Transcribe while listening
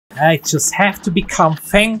I just have to become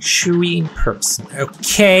Feng Shui in person,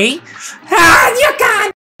 okay? Ah, you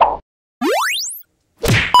got it!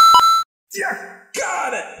 You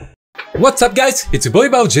got it! What's up, guys? It's your boy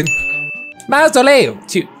Belgian. Mausoleo,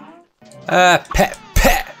 too. Pet.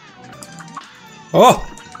 Oh,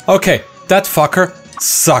 okay. That fucker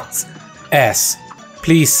sucked ass.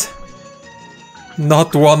 Please.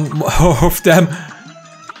 Not one more of them.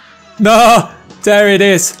 No, there it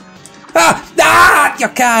is. You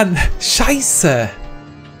can. Scheiße.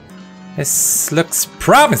 This looks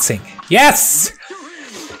promising. Yes.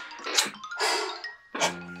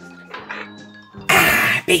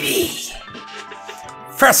 Baby.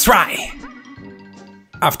 First try.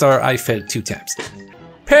 After I failed 2 times.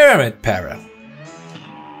 Pyramid para.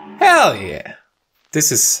 Hell yeah.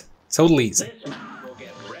 This is totally easy.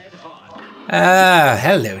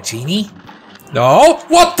 Hello, Genie. No,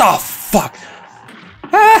 what the fuck?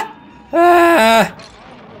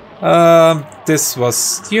 This was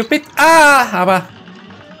stupid. Aber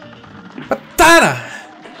Batana.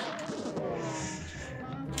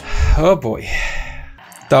 Oh boy.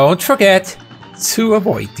 Don't forget to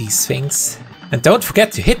avoid these things. And don't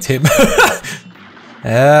forget to hit him.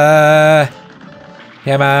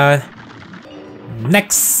 Come on.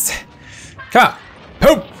 Next. Come on.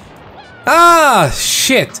 Boom. Ah,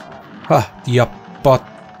 shit. Dio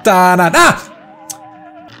puttana.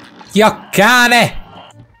 Dio cane.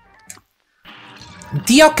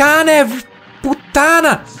 Dio cane.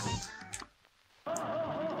 Puttana.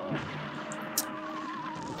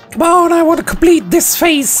 Come on, I want to complete this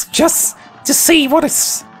phase just to see what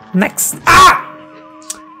is next.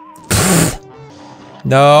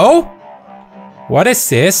 No. What is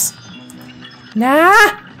this?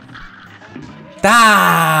 Nah.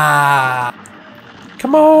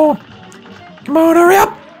 Come on. Come on, hurry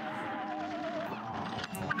up.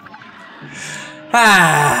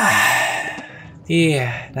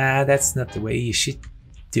 Yeah, nah, that's not the way you should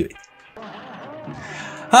do it.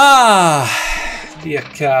 Dear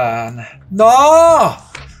Khan. No!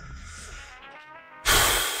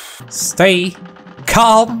 Stay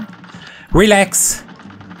calm, relax.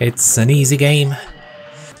 It's an easy game.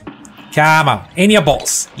 Come on, in your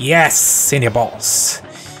balls. Yes, in your balls.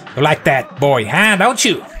 You like that, boy, huh? Don't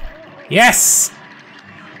you? Yes.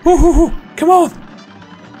 Woohoo! Come on.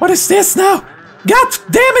 What is this now? God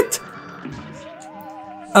damn it!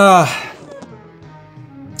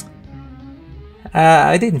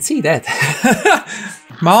 I didn't see that.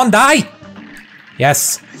 Come on, die!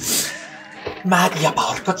 Yes. Magia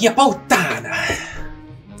porco di puttana.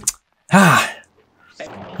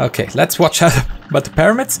 Okay, let's watch out about the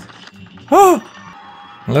pyramids. Oh,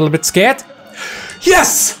 a little bit scared.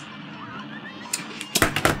 Yes!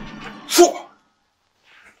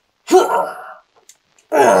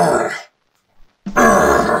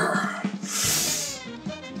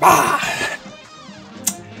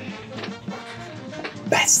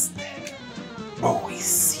 Best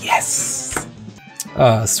boys, yes.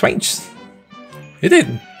 Strange. It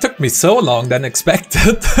didn't. Took me so long than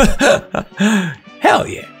expected. Hell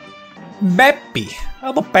yeah. Beppy.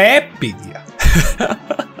 Hello, Beppy.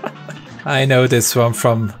 I know this one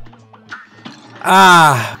from...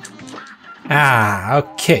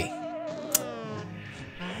 okay.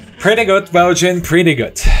 Pretty good, Belgian, pretty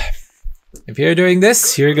good. If you're doing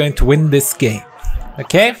this, you're going to win this game.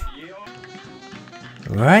 Okay?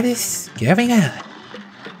 What is going on?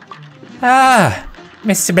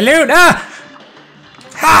 Mr. Balloon,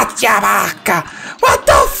 Hatjabaka! What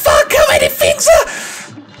the fuck? How many things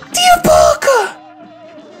Diabaka!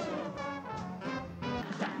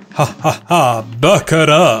 Ha!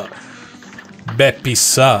 Bakara!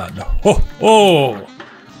 Beppy-san! Ho!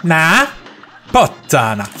 Nah?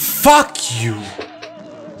 Puttana! Fuck you!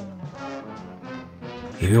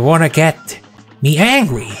 You wanna get me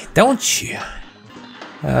angry, don't you?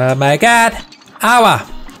 Oh my god! Awa!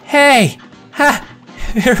 Hey! Ha!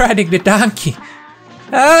 You're riding the donkey!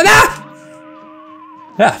 No!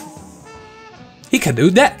 He can do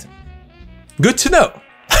that. Good to know.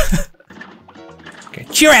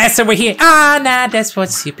 Get your ass over here! Nah, that's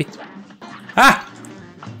what's stupid.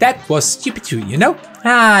 That was stupid too, you know?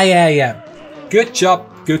 Yeah. Good job.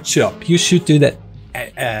 You should do that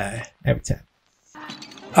every time.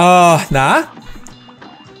 Nah.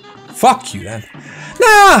 Fuck you then.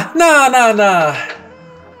 Nah. No.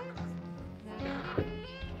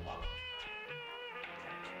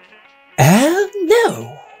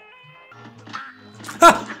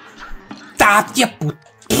 That you put.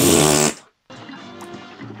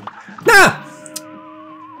 Nah.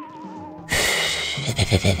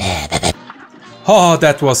 Oh,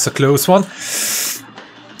 that was a close one.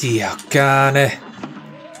 Diakane.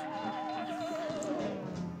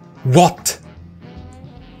 What?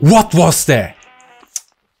 What was there?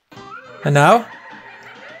 And now?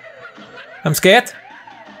 I'm scared.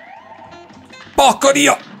 Porco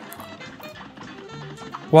Dio!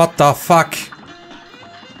 What the fuck?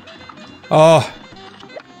 Oh.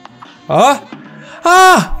 Oh?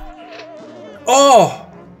 Ah! Oh!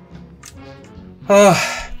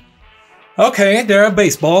 Okay, there are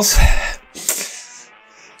baseballs.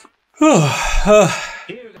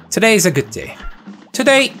 Today is a good day.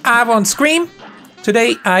 Today I won't scream.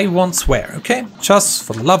 Today I won't swear, okay? Just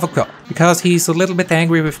for the love of God. Because he's a little bit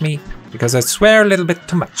angry with me. Because I swear a little bit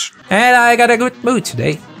too much. And I got a good mood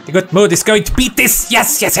today. The good mood is going to beat this.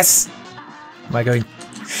 Yes, yes, yes. Am I going?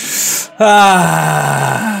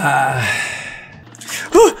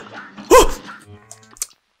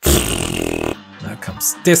 Now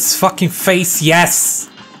comes this fucking face. Yes.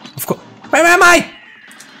 Of course. Where am I?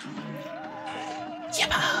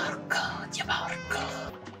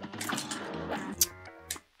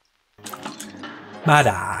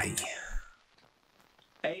 Madai.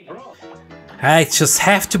 I just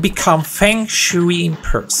have to become Feng Shui in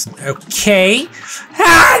person, okay?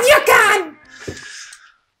 Ah, you can!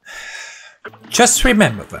 Just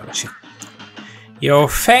remember, won't you? You're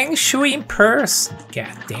Feng Shui in person,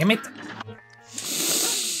 god damn it.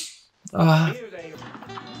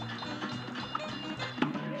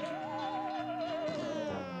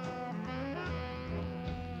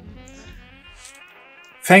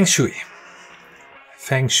 Feng Shui.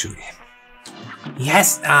 Feng Shui.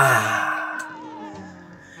 Yes,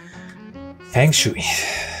 Feng Shui.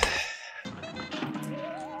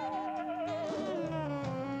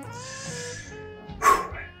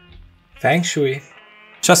 Feng Shui.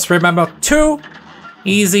 Just remember 2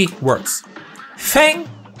 easy words. Feng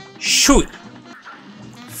Shui.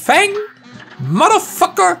 Feng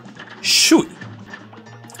motherfucker Shui.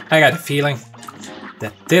 I got a feeling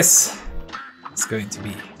that this is going to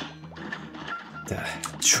be the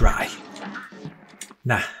try.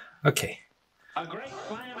 Nah, okay.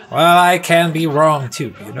 Well, I can be wrong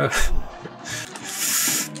too, you know.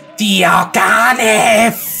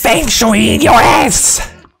 Diogane Feng Shui in your ass!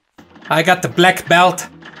 I got the black belt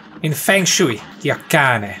in Feng Shui,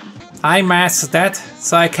 Diogane. I mastered that,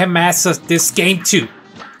 so I can master this game too.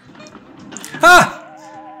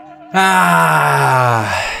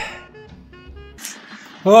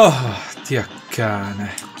 Oh, Diogane.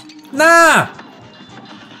 Nah!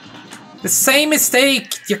 The same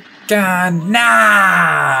mistake, nah!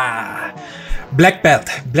 Black belt,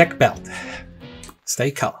 black belt.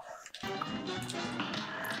 Stay calm.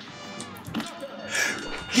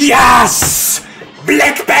 Yes!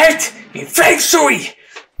 Black belt in Feng Shui!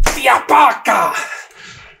 Diabaka!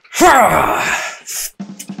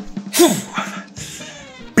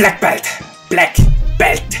 Black belt, black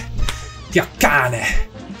belt. Diogane.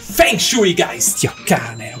 Feng Shui, guys,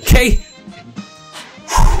 Diogane, okay?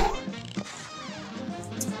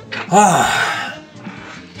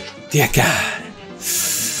 Dear God.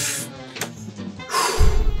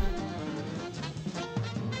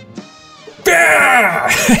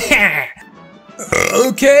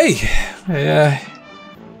 Okay.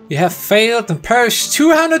 You have failed and perished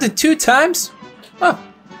 202 times? Oh,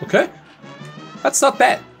 okay. That's not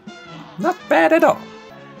bad. Not bad at all.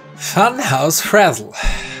 Funhouse Frazzle.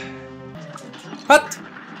 What?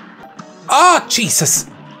 Oh, Jesus.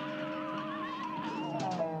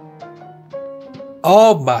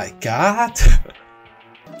 Oh my God.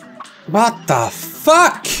 What the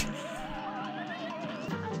fuck?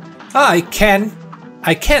 I can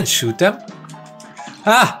shoot them.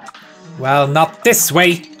 Well, not this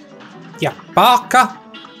way. Ya baka.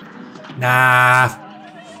 Nah.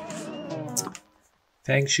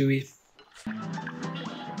 Feng Shui.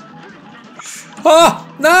 Oh,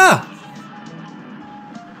 nah.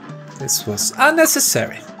 This was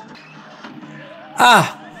unnecessary. Nah.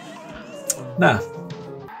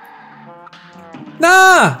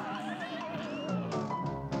 Nah!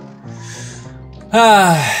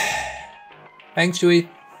 Feng Shui.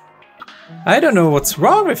 I don't know what's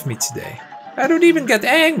wrong with me today. I don't even get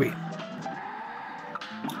angry.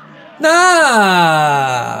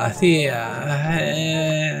 Nah!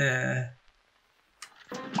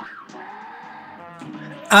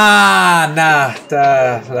 Nah.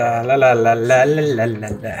 La.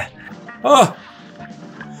 Oh!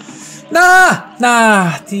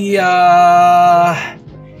 Nah,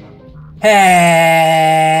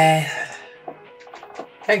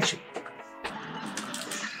 Feng Shui.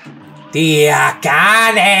 Diogane!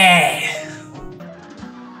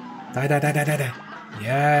 Die.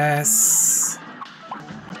 Yes.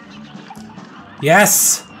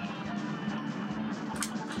 Yes!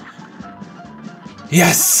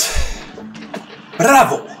 Yes!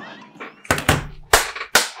 Bravo!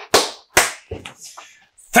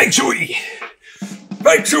 Feng Shui!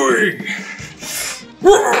 Feng Shui!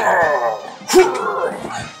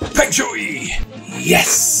 Feng Shui!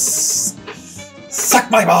 Yes! Suck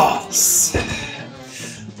my balls!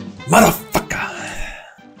 Motherfucker!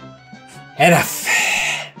 Enough!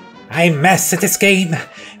 I mess at this game,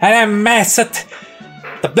 and I mess at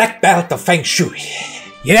the black belt of Feng Shui,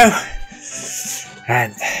 you know?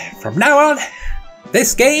 And from now on,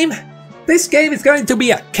 this game is going to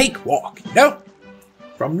be a cakewalk, you know?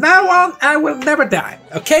 From now on, I will never die,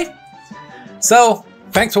 okay? So,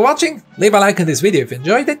 thanks for watching. Leave a like on this video if you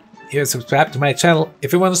enjoyed it. You subscribe to my channel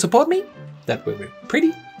if you want to support me. That will be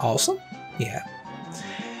pretty awesome, yeah.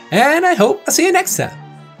 And I hope I'll see you next time.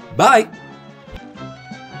 Bye!